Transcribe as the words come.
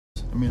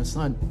I mean,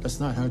 that's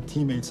not how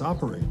teammates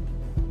operate.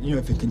 You know,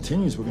 if it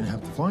continues, we're going to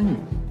have to fine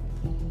you.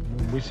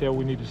 We say what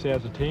we need to say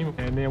as a team,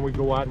 and then we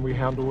go out and we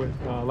handle it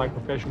like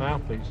professional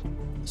athletes.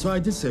 So I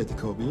did say it to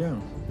Kobe, yeah.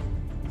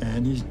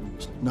 And he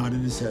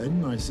nodded his head,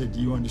 and I said, do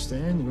you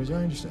understand? He goes, yeah,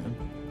 I understand.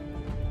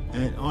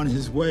 And on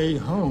his way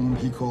home,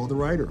 he called the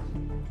writer.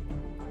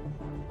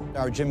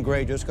 Our Jim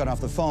Gray just got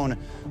off the phone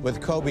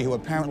with Kobe, who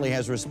apparently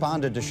has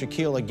responded to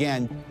Shaquille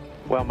again.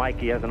 Well,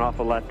 Mikey has an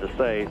awful lot to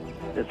say.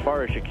 As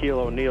far as Shaquille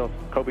O'Neal,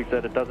 Kobe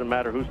said it doesn't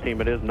matter whose team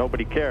it is,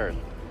 nobody cares.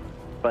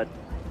 But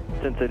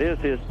since it is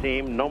his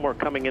team, no more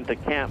coming into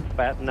camp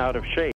fat and out of shape.